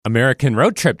American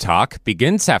Road Trip Talk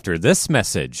begins after this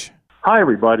message. Hi,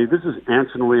 everybody. This is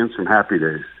Anson Williams from Happy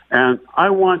Days, and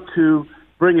I want to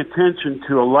bring attention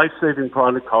to a life-saving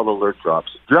product called Alert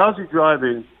Drops. Drowsy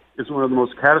driving is one of the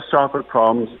most catastrophic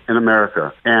problems in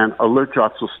America, and Alert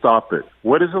Drops will stop it.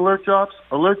 What is Alert Drops?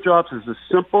 Alert Drops is a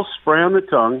simple spray on the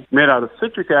tongue made out of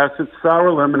citric acid,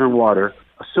 sour lemon, and water.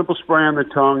 A simple spray on the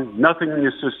tongue, nothing in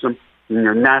your system, and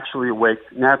you're naturally awake,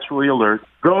 naturally alert.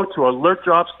 Go to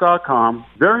alertdrops.com.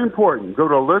 Very important. Go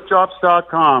to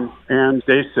alertdrops.com and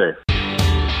stay safe.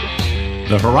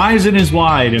 The horizon is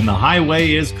wide and the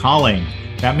highway is calling.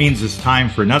 That means it's time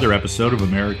for another episode of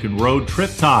American Road Trip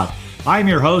Talk. I'm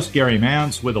your host, Gary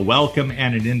Mance, with a welcome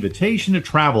and an invitation to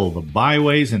travel the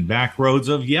byways and back roads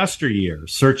of yesteryear,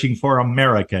 searching for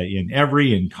America in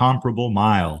every incomparable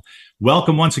mile.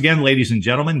 Welcome once again, ladies and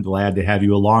gentlemen. Glad to have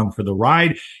you along for the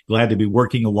ride. Glad to be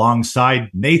working alongside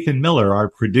Nathan Miller, our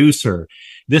producer.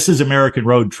 This is American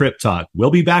Road Trip Talk. We'll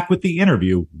be back with the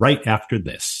interview right after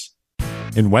this.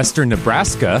 In western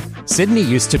Nebraska, Sidney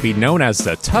used to be known as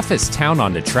the toughest town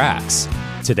on the tracks.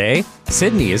 Today,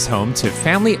 Sidney is home to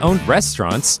family-owned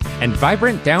restaurants and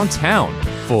vibrant downtown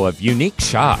full of unique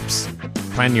shops.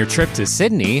 Plan your trip to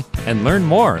Sidney and learn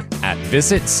more at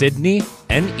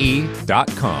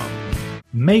visitsydneyne.com.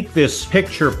 Make this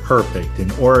picture perfect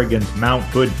in Oregon's Mount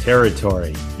Hood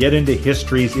territory. Get into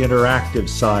history's interactive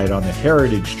side on the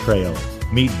Heritage Trail.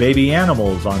 Meet baby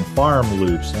animals on farm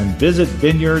loops and visit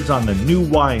vineyards on the New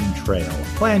Wine Trail.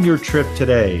 Plan your trip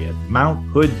today at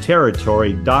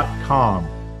mounthoodterritory.com.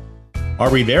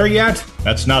 Are we there yet?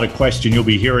 That's not a question you'll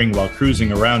be hearing while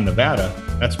cruising around Nevada.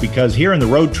 That's because here in the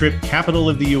road trip capital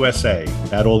of the USA,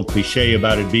 that old cliche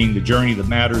about it being the journey that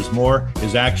matters more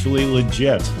is actually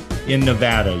legit. In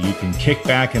Nevada, you can kick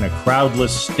back in a crowdless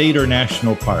state or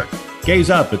national park. Gaze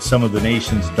up at some of the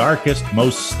nation's darkest,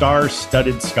 most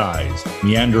star-studded skies.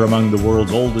 Meander among the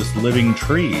world's oldest living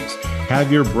trees.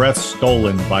 Have your breath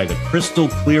stolen by the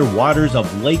crystal-clear waters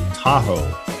of Lake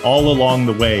Tahoe. All along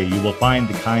the way, you will find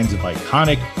the kinds of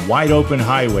iconic, wide-open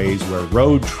highways where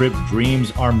road trip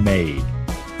dreams are made.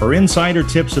 For insider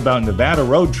tips about Nevada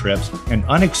road trips and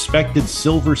unexpected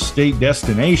Silver State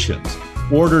destinations,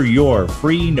 order your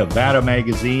free Nevada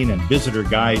magazine and visitor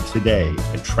guide today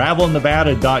at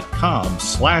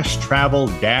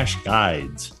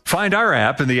travelnevada.com/travel-guides. Find our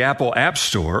app in the Apple App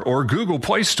Store or Google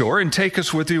Play Store and take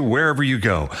us with you wherever you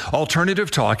go.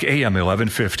 Alternative Talk AM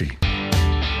 1150.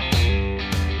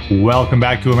 Welcome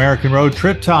back to American Road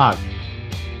Trip Talk.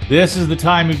 This is the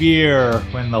time of year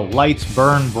when the lights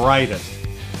burn brightest.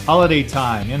 Holiday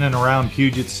time in and around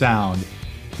Puget Sound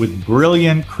with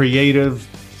brilliant, creative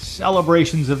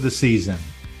celebrations of the season.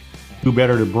 Who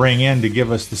better to bring in to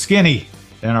give us the skinny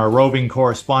than our roving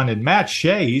correspondent, Matt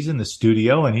Shea. He's in the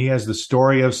studio, and he has the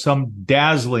story of some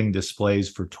dazzling displays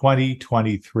for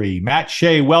 2023. Matt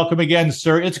Shea, welcome again,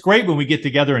 sir. It's great when we get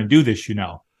together and do this, you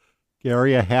know.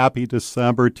 Gary, a happy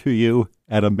December to you,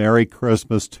 and a Merry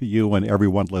Christmas to you and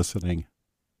everyone listening.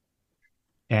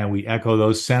 And we echo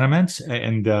those sentiments.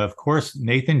 And of course,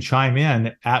 Nathan, chime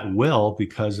in at will,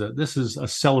 because this is a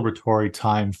celebratory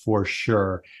time for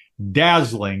sure.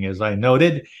 Dazzling, as I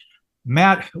noted.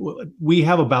 Matt, we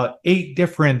have about 8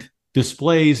 different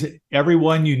displays,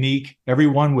 everyone unique,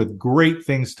 everyone with great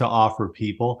things to offer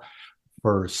people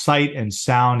for sight and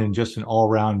sound and just an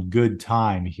all-around good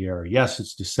time here. Yes,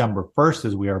 it's December 1st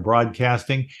as we are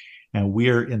broadcasting, and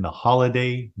we're in the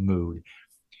holiday mood.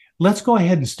 Let's go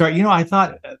ahead and start. You know, I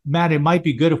thought, Matt, it might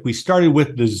be good if we started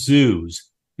with the zoos.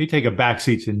 We take a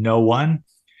backseat to no one.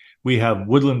 We have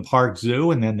Woodland Park Zoo,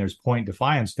 and then there's Point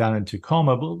Defiance down in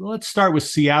Tacoma. But let's start with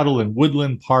Seattle and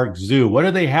Woodland Park Zoo. What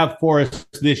do they have for us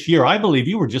this year? I believe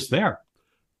you were just there.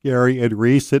 Gary, in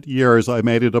recent years, I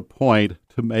made it a point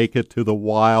to make it to the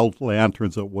wild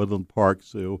lanterns at Woodland Park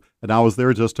Zoo, and I was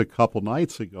there just a couple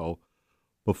nights ago.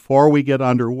 Before we get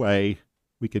underway,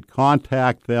 we could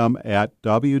contact them at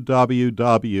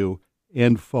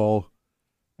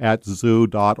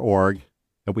www.info@zoo.org,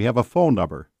 and we have a phone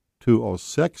number,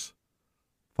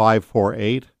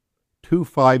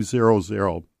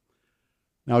 206-548-2500.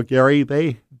 Now, Gary,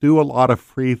 they do a lot of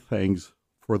free things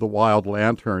for the wild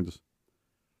lanterns.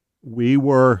 We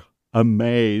were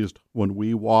amazed when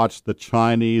we watched the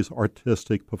Chinese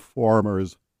artistic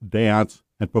performers dance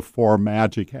and perform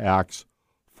magic acts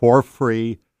for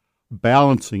free,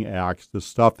 balancing acts, the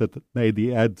stuff that made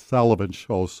the Ed Sullivan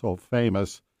Show so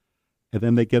famous. And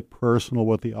then they get personal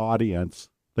with the audience.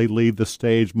 They leave the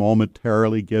stage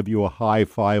momentarily, give you a high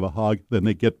five, a hug, then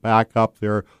they get back up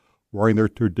there wearing their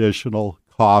traditional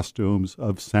costumes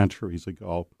of centuries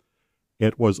ago.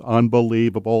 It was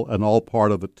unbelievable and all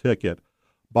part of the ticket.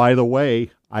 By the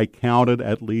way, I counted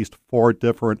at least 4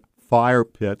 different fire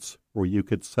pits where you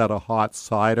could set a hot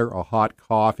cider, a hot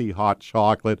coffee, hot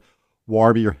chocolate,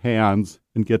 warm your hands,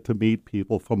 and get to meet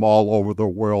people from all over the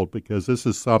world, because this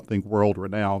is something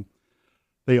world-renowned.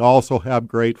 They also have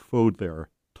great food there,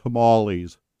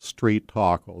 tamales, street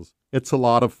tacos. It's a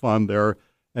lot of fun there,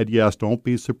 and yes, don't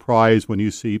be surprised when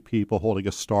you see people holding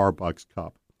a Starbucks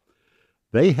cup.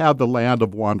 They have the Land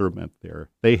of Wonderment there.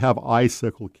 They have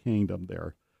Icicle Kingdom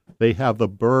there. They have the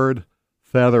Bird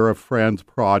Feather of Friends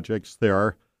projects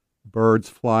there, birds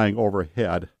flying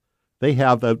overhead. They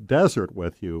have the desert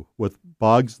with you, with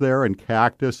bugs there and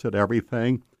cactus and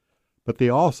everything. But they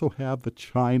also have the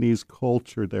Chinese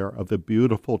culture there of the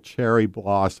beautiful cherry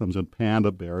blossoms and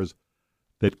panda bears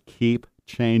that keep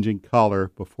changing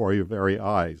color before your very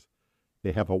eyes.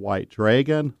 They have a white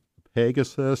dragon, a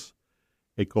Pegasus.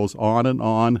 It goes on and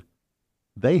on.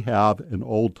 They have an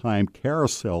old-time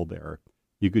carousel there.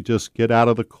 You could just get out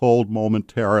of the cold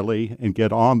momentarily and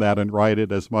get on that and ride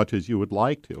it as much as you would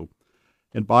like to.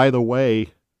 And by the way,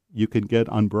 you can get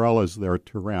umbrellas there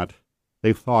to rent.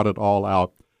 They've thought it all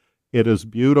out. It is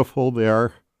beautiful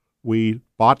there. We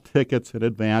bought tickets in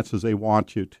advance as they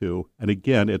want you to. And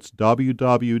again, it's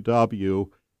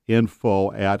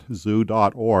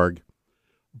www.info@zoo.org.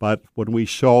 But when we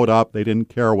showed up, they didn't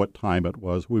care what time it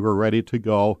was. We were ready to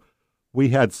go. We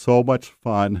had so much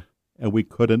fun, and we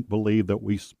couldn't believe that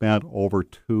we spent over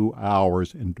 2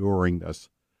 hours enduring this.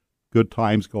 Good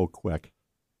times go quick.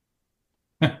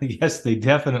 Yes, they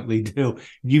definitely do.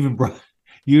 You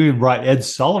even brought Ed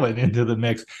Sullivan into the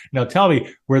mix. Now tell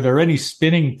me, were there any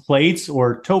spinning plates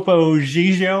or Topo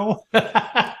Gigio?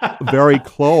 Very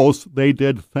close. They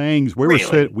did things. We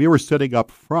Really? were sitting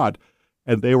up front,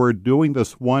 and they were doing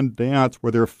this one dance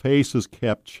where their faces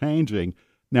kept changing.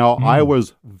 Now, I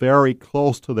was very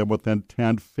close to them, within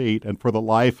 10 feet, and for the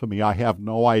life of me, I have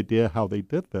no idea how they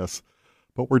did this.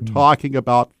 But we're talking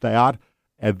about that,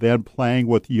 and then playing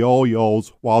with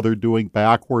yo-yos while they're doing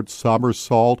backward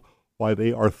somersault, while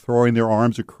they are throwing their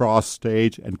arms across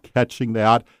stage and catching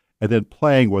that, and then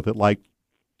playing with it like,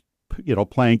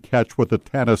 playing catch with a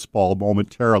tennis ball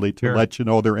momentarily to let you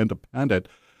know they're independent.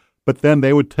 But then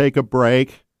they would take a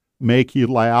break, make you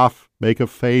laugh, make a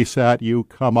face at you,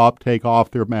 come up, take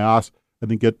off their mask,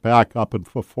 and then get back up and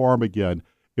perform again.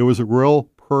 It was a real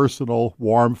personal,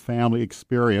 warm family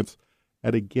experience.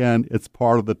 And again, it's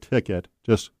part of the ticket.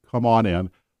 Just come on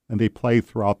in, and they play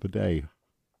throughout the day.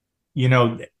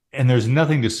 And there's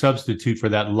nothing to substitute for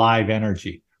that live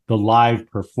energy, the live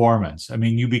performance. I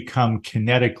mean, you become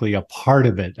kinetically a part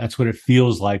of it. That's what it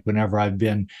feels like whenever I've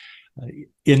been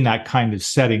in that kind of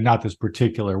setting, not this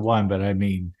particular one, but I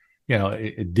mean,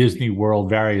 at Disney World,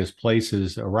 various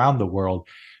places around the world,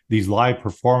 these live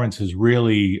performances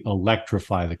really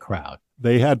electrify the crowd.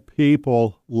 They had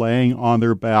people laying on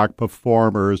their back,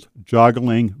 performers,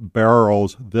 juggling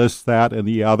barrels, this, that, and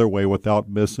the other way without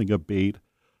missing a beat.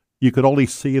 You could only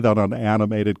see that on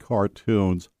animated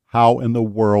cartoons. How in the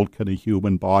world can a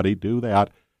human body do that?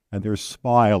 And they're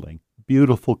smiling.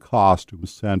 Beautiful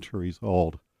costumes, centuries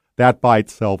old. That by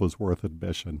itself is worth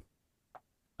admission.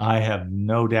 I have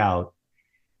no doubt.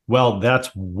 Well, that's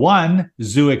one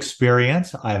zoo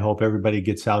experience. I hope everybody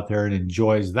gets out there and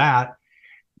enjoys that.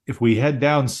 If we head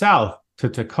down south to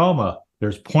Tacoma,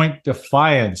 there's Point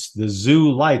Defiance, the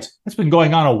zoo lights. It's been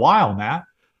going on a while, Matt.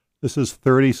 This is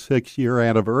 36-year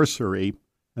anniversary,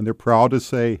 and they're proud to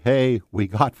say, hey, we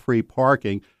got free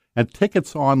parking and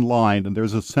tickets online, and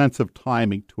there's a sense of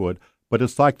timing to it. But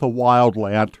it's like the Wild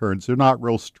Lanterns. They're not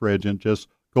real stringent. Just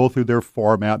go through their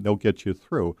format, and they'll get you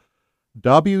through.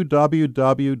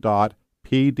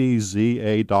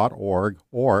 www.pdza.org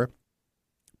or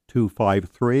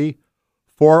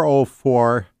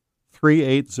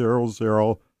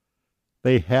 253-404-3800.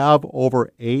 They have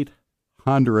over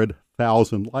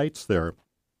 800,000 lights there.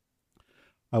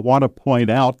 I want to point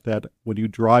out that when you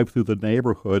drive through the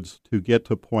neighborhoods to get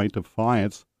to Point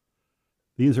Defiance,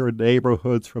 these are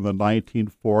neighborhoods from the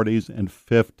 1940s and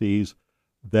 50s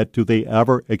that do they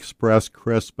ever express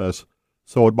Christmas.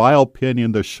 So in my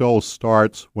opinion, the show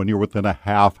starts when you're within a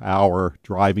half-hour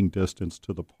driving distance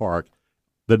to the park.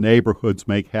 The neighborhoods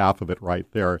make half of it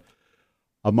right there.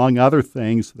 Among other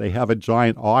things, they have a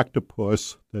giant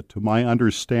octopus that, to my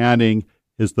understanding,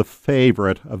 is the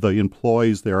favorite of the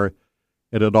employees there,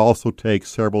 and it also takes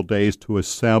several days to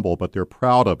assemble, but they're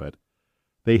proud of it.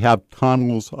 They have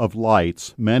tunnels of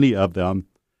lights, many of them,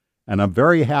 and I'm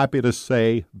very happy to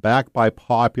say, backed by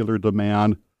popular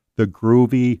demand, the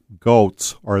groovy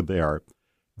goats are there.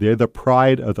 They're the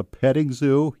pride of the petting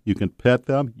zoo. You can pet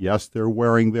them. Yes, they're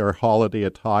wearing their holiday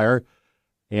attire,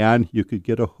 and you could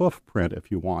get a hoof print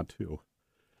if you want to.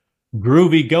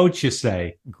 Groovy goats, you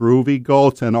say? Groovy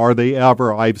goats, and are they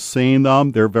ever? I've seen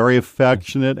them. They're very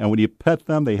affectionate, and when you pet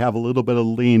them, they have a little bit of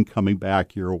lean coming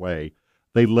back your way.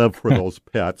 They live for those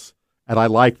pets, and I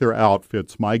like their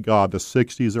outfits. My God, the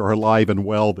 60s are alive and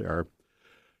well there.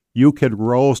 You could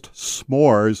roast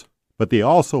s'mores, but they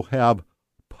also have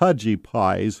pudgy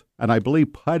pies, and I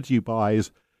believe pudgy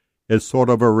pies is sort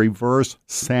of a reverse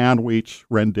sandwich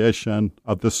rendition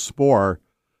of the s'more.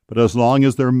 But as long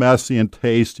as they're messy and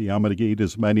tasty, I'm going to eat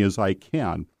as many as I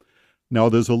can. Now,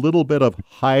 there's a little bit of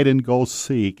hide and go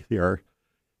seek here.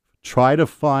 Try to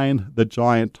find the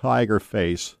giant tiger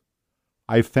face.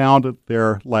 I found it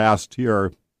there last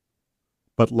year,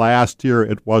 but last year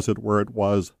it wasn't where it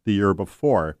was the year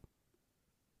before.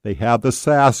 They have the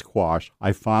Sasquatch.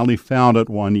 I finally found it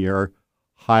one year,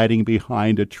 hiding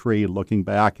behind a tree looking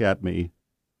back at me.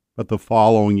 But the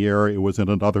following year it was in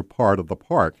another part of the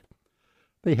park.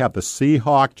 They have the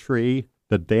Seahawk tree,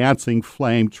 the dancing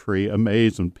flame tree,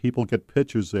 amazing. People get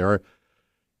pictures there,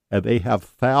 and they have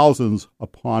thousands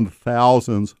upon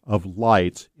thousands of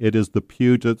lights. It is the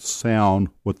Puget Sound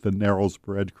with the Narrows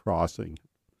Bridge crossing.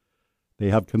 They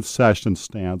have concession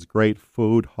stands, great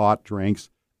food, hot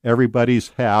drinks.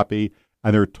 Everybody's happy,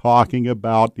 and they're talking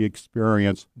about the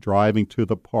experience driving to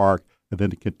the park, and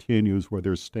then it continues where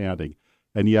they're standing.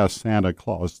 And yes, Santa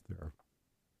Claus there.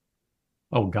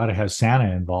 Oh, got to have Santa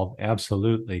involved.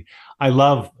 Absolutely. I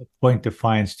love Point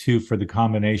Defiance, too, for the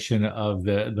combination of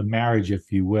the marriage,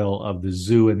 if you will, of the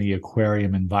zoo and the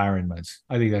aquarium environments.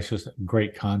 I think that's just a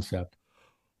great concept.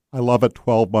 I love it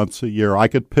 12 months a year. I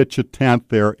could pitch a tent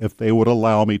there if they would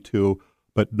allow me to,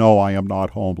 but no, I am not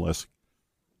homeless.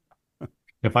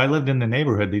 If I lived in the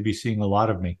neighborhood, they'd be seeing a lot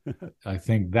of me. I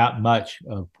think that much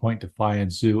of Point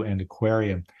Defiance Zoo and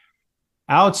Aquarium.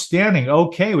 Outstanding.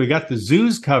 Okay, we got the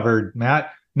zoos covered,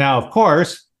 Matt. Now, of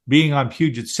course, being on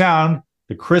Puget Sound,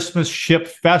 the Christmas Ship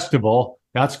Festival,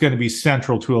 that's going to be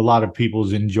central to a lot of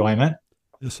people's enjoyment.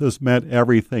 This has meant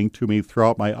everything to me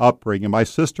throughout my upbringing. My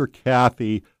sister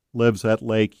Kathy lives at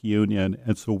Lake Union,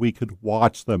 and so we could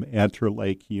watch them enter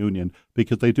Lake Union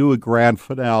because they do a grand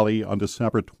finale on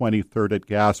December 23rd at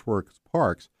Gasworks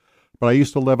Parks. But I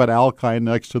used to live at Alki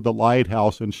next to the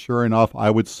lighthouse, and sure enough, I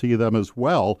would see them as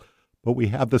well. But we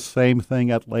have the same thing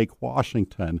at Lake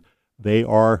Washington. They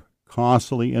are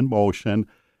constantly in motion,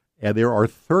 and there are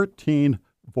 13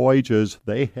 voyages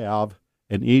they have,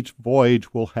 and each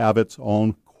voyage will have its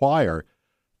own choir.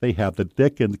 They have the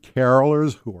Dickens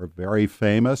Carolers, who are very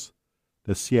famous,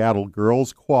 the Seattle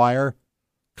Girls Choir,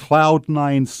 Cloud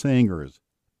Nine Singers,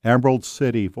 Emerald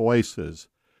City Voices,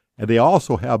 and they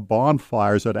also have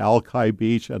bonfires at Alki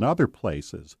Beach and other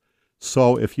places.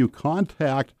 So if you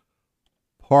contact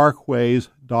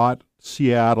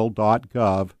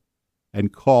parkways.seattle.gov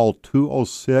and call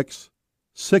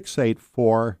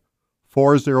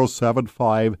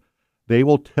 206-684-4075. They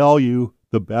will tell you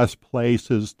the best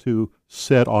places to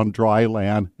sit on dry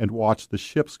land and watch the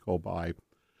ships go by.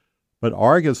 But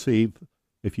Argosy,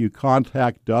 if you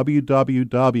contact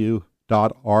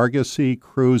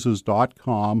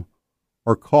www.argosycruises.com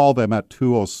or call them at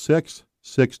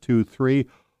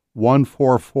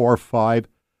 206-623-1445,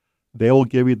 they will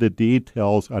give you the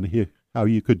details on how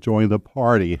you could join the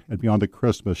party and be on the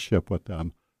Christmas ship with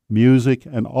them, music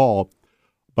and all.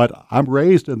 But I'm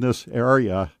raised in this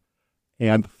area,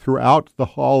 and throughout the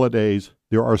holidays,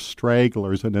 there are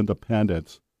stragglers and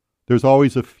independents. There's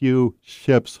always a few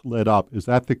ships lit up. Is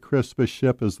that the Christmas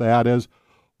ship as that is?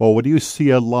 Well, when you see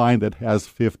a line that has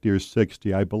 50 or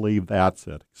 60, I believe that's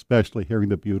it, especially hearing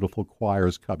the beautiful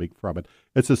choirs coming from it.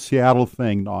 It's a Seattle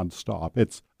thing nonstop.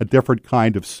 It's a different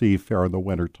kind of seafare in the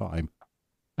wintertime.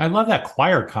 I love that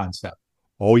choir concept.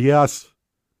 Oh, yes.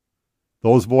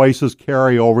 Those voices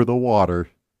carry over the water.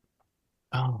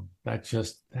 Oh, that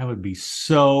would be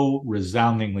so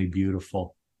resoundingly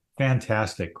beautiful.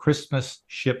 Fantastic. Christmas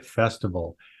Ship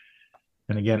Festival.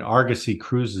 And again,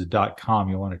 argosycruises.com.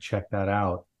 You'll want to check that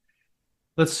out.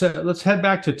 Let's head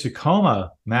back to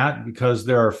Tacoma, Matt, because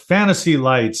there are fantasy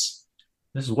lights.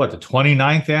 This is what, the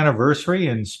 29th anniversary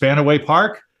in Spanaway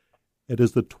Park? It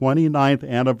is the 29th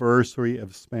anniversary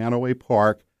of Spanaway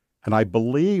Park, and I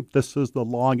believe this is the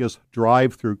longest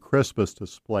drive-through Christmas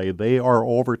display. They are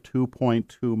over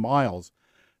 2.2 miles.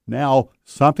 Now,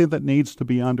 something that needs to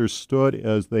be understood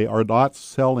is they are not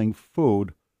selling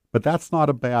food, but that's not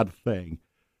a bad thing.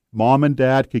 Mom and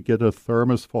Dad could get a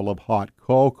thermos full of hot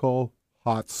cocoa,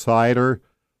 hot cider,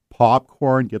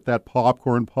 popcorn, get that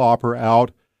popcorn popper out.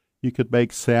 You could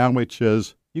make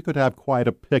sandwiches. You could have quite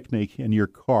a picnic in your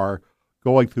car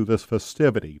going through this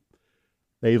festivity.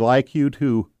 They like you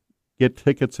to get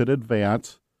tickets in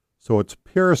advance. So it's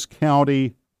Pierce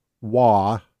County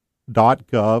WA,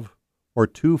 or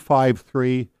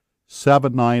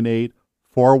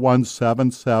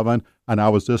 253-798-4177. And I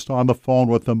was just on the phone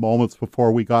with them moments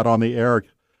before we got on the air.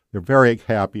 They're very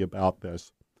happy about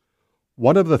this.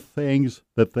 One of the things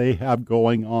that they have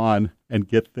going on, and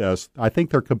get this, I think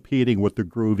they're competing with the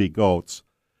Groovy Goats.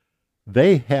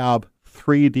 They have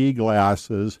 3D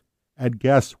glasses, and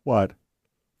guess what?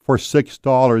 For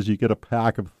 $6, you get a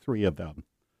pack of 3 of them.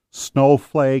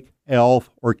 Snowflake, elf,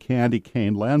 or candy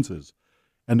cane lenses.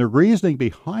 And the reasoning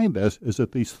behind this is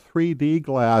that these 3D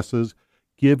glasses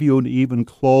give you an even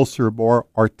closer, more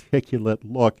articulate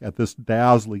look at this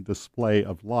dazzling display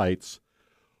of lights.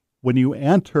 When you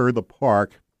enter the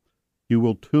park, you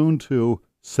will tune to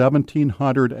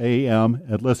 1700 AM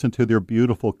and listen to their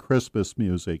beautiful Christmas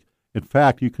music. In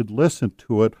fact, you could listen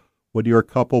to it when you're a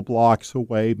couple blocks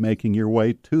away making your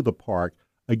way to the park.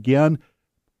 Again,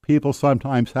 people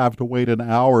sometimes have to wait an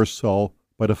hour or so,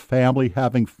 but a family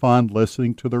having fun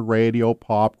listening to the radio,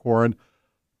 popcorn,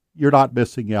 you're not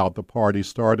missing out. The party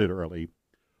started early.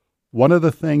 One of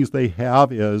the things they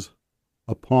have is,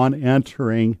 upon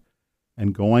entering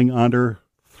and going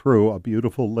through a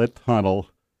beautiful lit tunnel,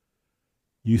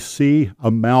 you see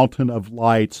a mountain of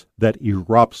lights that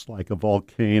erupts like a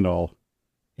volcano,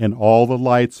 and all the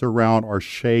lights around are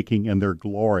shaking in their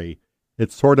glory.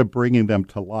 It's sort of bringing them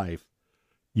to life.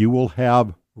 You will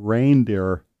have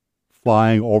reindeer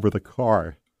flying over the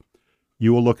car.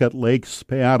 You will look at Lake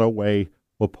Spanaway,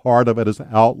 where part of it is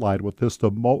outlined with just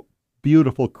the most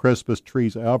beautiful Christmas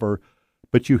trees ever,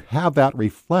 but you have that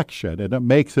reflection, and it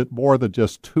makes it more than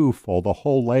just twofold. The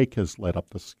whole lake has lit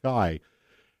up the sky.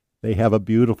 They have a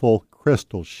beautiful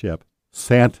crystal ship,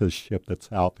 Santa's ship,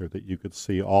 that's out there that you could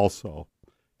see also.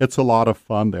 It's a lot of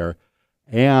fun there.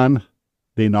 And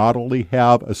they not only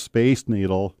have a Space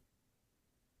Needle,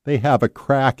 they have a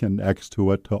Kraken next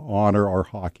to it to honor our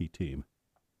hockey team.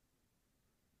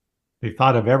 They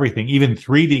thought of everything, even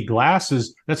 3D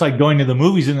glasses. That's like going to the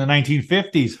movies in the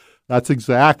 1950s. That's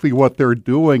exactly what they're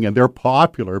doing, and they're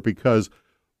popular because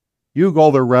you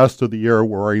go the rest of the year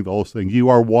wearing those things. You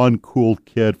are one cool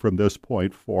kid from this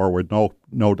point forward,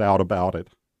 no doubt about it.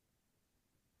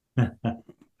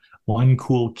 One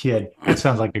cool kid. That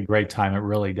sounds like a great time. It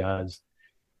really does.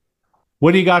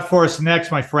 What do you got for us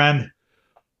next, my friend?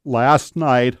 Last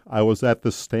night, I was at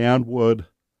the Stanwood,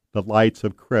 the Lights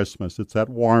of Christmas. It's at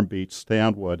Warm Beach,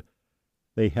 Stanwood.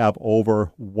 They have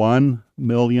over 1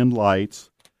 million lights,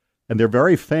 and they're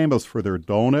very famous for their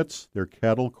donuts, their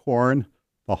kettle corn,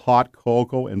 the hot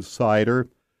cocoa and cider.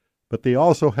 But they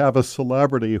also have a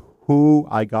celebrity who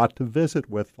I got to visit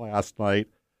with last night,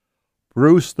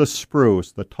 Bruce the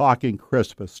Spruce, the talking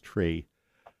Christmas tree.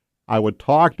 I would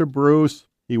talk to Bruce.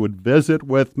 He would visit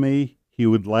with me. He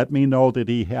would let me know that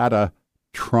he had a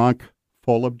trunk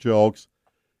full of jokes,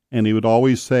 and he would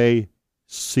always say,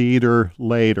 "Cedar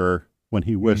later," when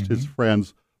he wished his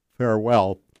friends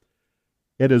farewell.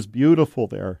 It is beautiful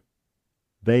there.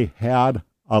 They had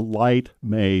a light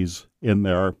maze in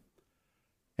there,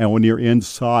 and when you're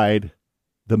inside,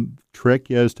 the trick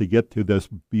is to get to this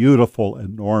beautiful,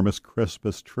 enormous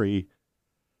Christmas tree,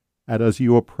 and as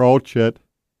you approach it,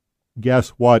 guess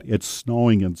what? It's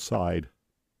snowing inside.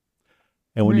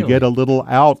 And when you get a little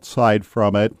outside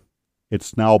from it,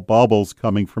 it's now bubbles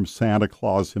coming from Santa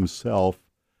Claus himself,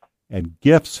 and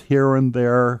gifts here and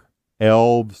there,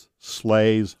 elves,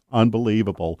 sleighs,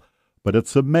 unbelievable. But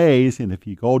it's a maze, and if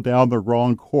you go down the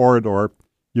wrong corridor,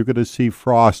 you're going to see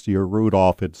Frosty or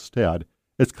Rudolph instead.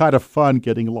 It's kind of fun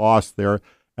getting lost there,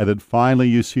 and then finally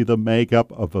you see the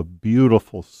makeup of a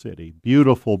beautiful city.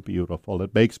 Beautiful, beautiful.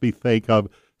 It makes me think of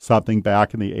something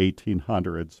back in the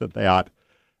 1800s and that.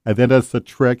 And then it's the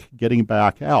trick getting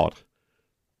back out.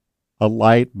 A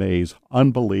light maze,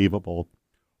 unbelievable.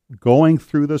 Going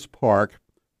through this park,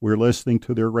 we're listening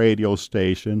to their radio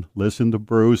station, listen to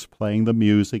Bruce playing the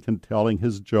music and telling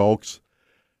his jokes.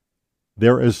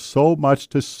 There is so much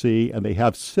to see, and they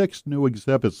have 6 new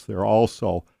exhibits there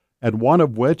also, and one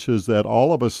of which is that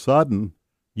all of a sudden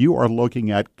you are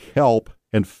looking at kelp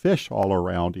and fish all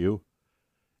around you,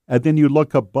 and then you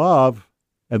look above,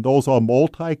 and those are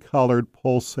multicolored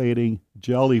pulsating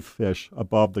jellyfish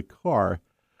above the car.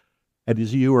 And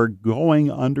as you are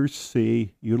going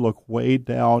undersea, you look way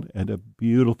down, and a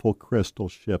beautiful crystal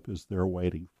ship is there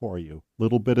waiting for you.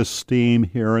 Little bit of steam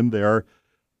here and there.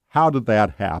 How did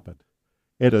that happen?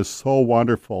 It is so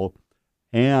wonderful.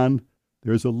 And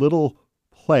there's a little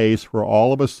place where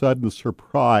all of a sudden,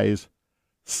 surprise,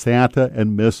 Santa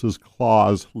and Mrs.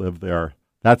 Claus live there.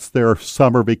 That's their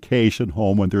summer vacation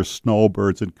home when there's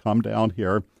snowbirds and come down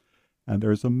here. And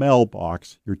there's a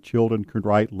mailbox. Your children can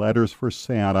write letters for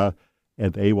Santa,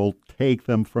 and they will take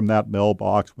them from that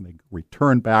mailbox when they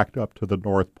return back up to the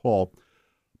North Pole.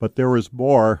 But there was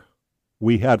more.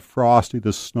 We had Frosty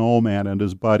the Snowman and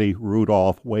his buddy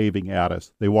Rudolph waving at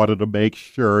us. They wanted to make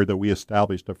sure that we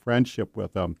established a friendship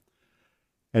with them.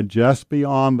 And just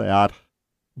beyond that,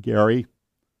 Gary,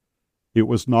 it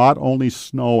was not only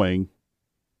snowing,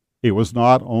 it was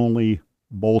not only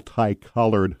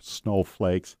multicolored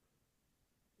snowflakes,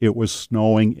 it was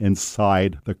snowing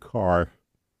inside the car.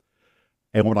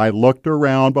 And when I looked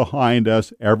around behind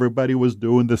us, everybody was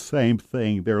doing the same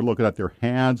thing. They were looking at their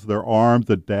hands, their arms,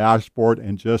 the dashboard,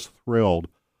 and just thrilled.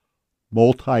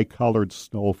 Multicolored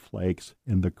snowflakes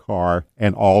in the car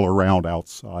and all around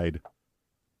outside.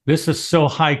 This is so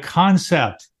high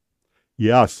concept.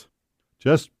 Yes,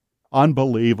 just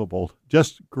unbelievable,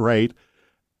 just great.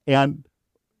 And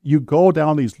you go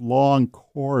down these long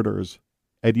corridors,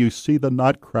 and you see the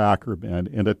Nutcracker men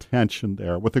in attention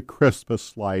there with the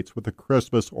Christmas lights, with the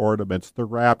Christmas ornaments, the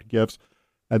wrapped gifts,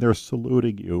 and they're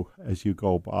saluting you as you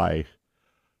go by.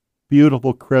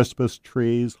 Beautiful Christmas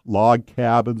trees, log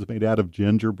cabins made out of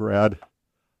gingerbread.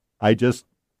 I just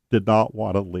did not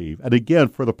want to leave. And again,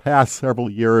 for the past several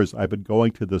years, I've been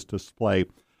going to this display,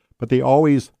 but they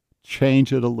always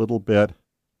change it a little bit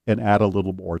and add a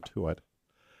little more to it.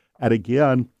 And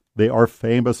again, they are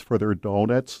famous for their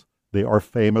donuts. They are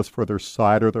famous for their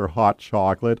cider, their hot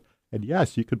chocolate. And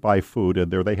yes, you could buy food in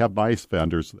there. They have nice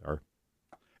vendors there.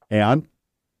 And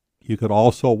you could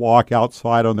also walk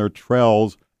outside on their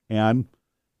trails and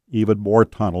even more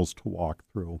tunnels to walk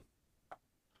through.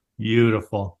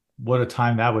 Beautiful. What a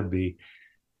time that would be.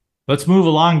 Let's move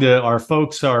along to our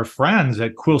folks, our friends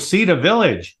at Quilceda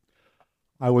Village.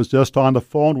 I was just on the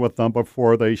phone with them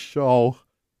before they show,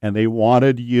 and they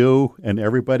wanted you and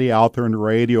everybody out there in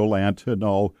Radioland to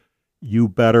know, you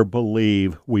better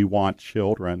believe we want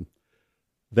children.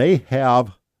 They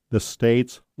have the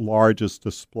state's largest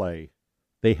display.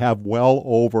 They have well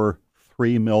over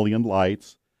 3 million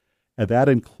lights, and that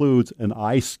includes an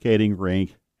ice skating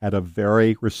rink at a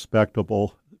very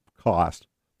respectable cost.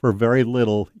 For very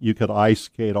little, you could ice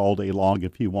skate all day long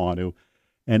if you want to.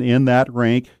 And in that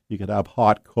rink, you could have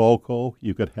hot cocoa,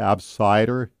 you could have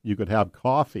cider, you could have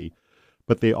coffee.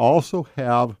 But they also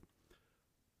have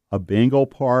a bingo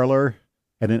parlor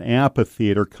and an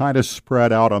amphitheater kind of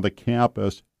spread out on the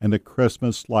campus, and the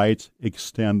Christmas lights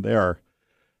extend there.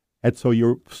 And so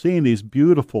you're seeing these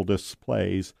beautiful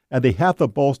displays, and they have the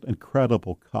most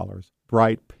incredible colors.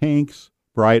 Bright pinks,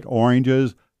 bright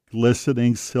oranges,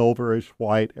 glistening silverish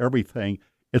white, everything.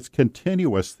 It's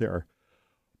continuous there.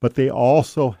 But they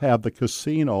also have the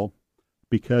casino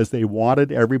because they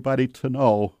wanted everybody to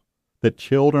know that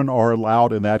children are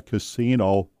allowed in that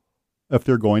casino if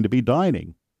they're going to be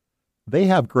dining. They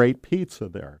have great pizza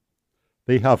there.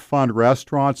 They have fun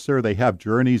restaurants there. They have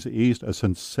Journeys East, a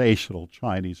sensational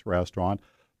Chinese restaurant.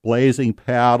 Blazing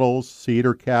Paddles,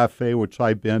 Cedar Cafe, which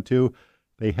I've been to.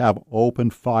 They have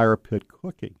open fire pit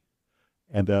cooking.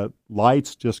 And the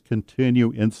lights just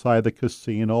continue inside the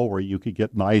casino where you could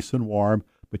get nice and warm,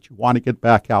 but you want to get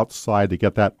back outside to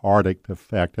get that Arctic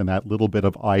effect and that little bit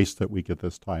of ice that we get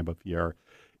this time of year.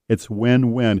 It's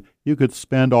win-win. You could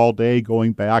spend all day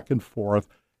going back and forth,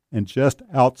 and just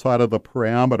outside of the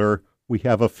perimeter, we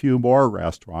have a few more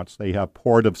restaurants. They have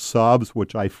Port of Subs,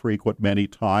 which I frequent many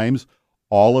times,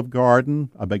 Olive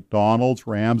Garden, a McDonald's,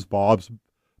 Rams, Bob's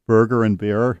Burger and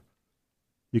Beer.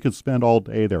 You can spend all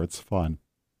day there. It's fun.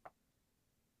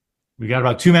 We got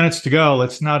about 2 minutes to go.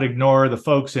 Let's not ignore the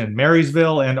folks in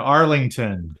Marysville and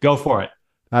Arlington. Go for it.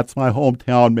 That's my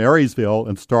hometown, Marysville,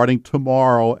 and starting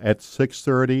tomorrow at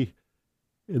 6:30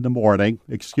 in the morning,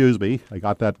 excuse me, I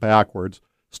got that backwards.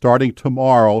 Starting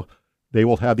tomorrow, they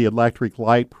will have the Electric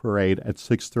Light Parade at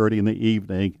 6:30 in the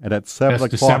evening, and at 7 o'clock.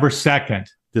 December 2nd.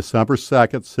 December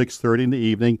 2nd, 6:30 in the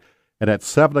evening, and at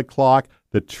 7 o'clock,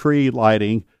 the tree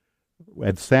lighting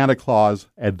and Santa Claus,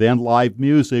 and then live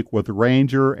music with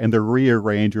Ranger and the Rear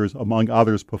Rangers, among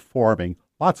others, performing.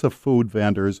 Lots of food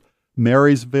vendors,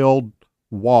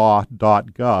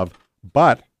 marysvillewa.gov.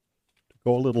 But to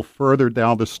go a little further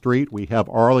down the street, we have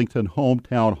Arlington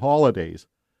Hometown Holidays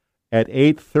at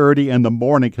 8:30 in the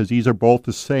morning, because these are both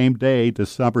the same day,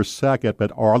 December 2nd,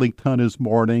 but Arlington is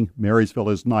morning, Marysville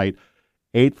is night.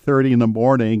 8:30 in the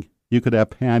morning, you could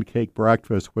have pancake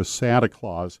breakfast with Santa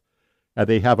Claus. And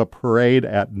they have a parade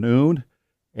at noon,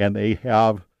 and they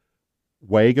have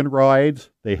wagon rides.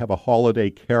 They have a holiday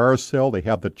carousel. They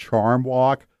have the Charm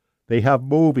Walk. They have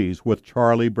movies with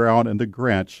Charlie Brown and the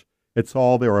Grinch. It's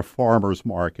all there, a farmer's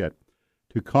market.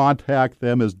 To contact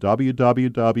them is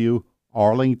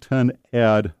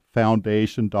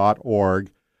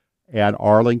www.arlingtonedfoundation.org, And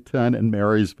Arlington and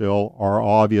Marysville are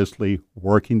obviously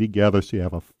working together, so you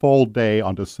have a full day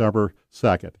on December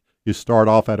 2nd. You start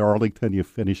off at Arlington, you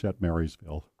finish at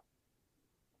Marysville.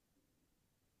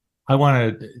 I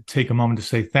want to take a moment to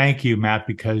say thank you, Matt,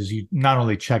 because you not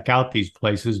only check out these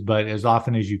places, but as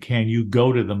often as you can, you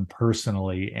go to them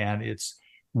personally. And it's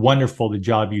wonderful the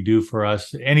job you do for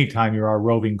us anytime you're our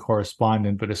roving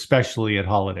correspondent, but especially at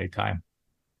holiday time.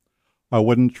 I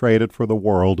wouldn't trade it for the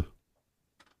world.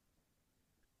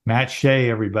 Matt Shea,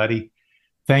 everybody.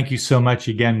 Thank you so much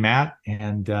again, Matt.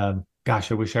 And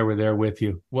gosh, I wish I were there with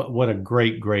you. What a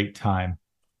great, great time.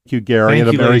 Thank you, Gary, and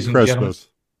a Merry Christmas.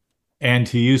 And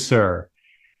to you, sir.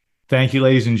 Thank you,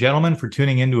 ladies and gentlemen, for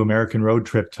tuning in to American Road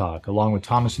Trip Talk. Along with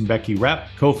Thomas and Becky Repp,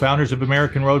 co-founders of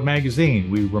American Road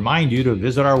Magazine, we remind you to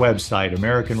visit our website,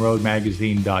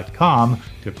 AmericanRoadMagazine.com,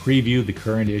 to preview the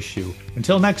current issue.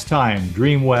 Until next time,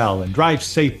 dream well and drive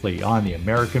safely on the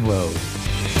American road.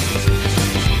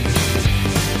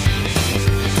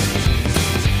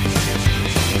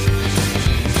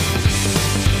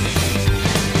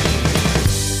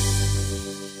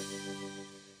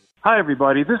 Hi,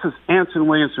 everybody. This is Anson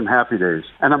Williams from Happy Days,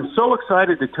 and I'm so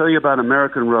excited to tell you about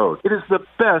American Road. It is the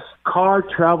best car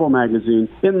travel magazine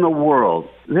in the world.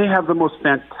 They have the most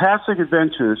fantastic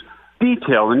adventures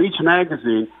detailed in each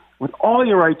magazine with all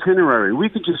your itinerary. We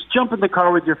could just jump in the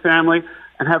car with your family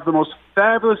and have the most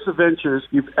fabulous adventures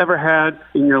you've ever had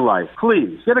in your life.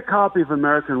 Please get a copy of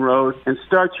American Road and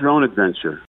start your own adventure.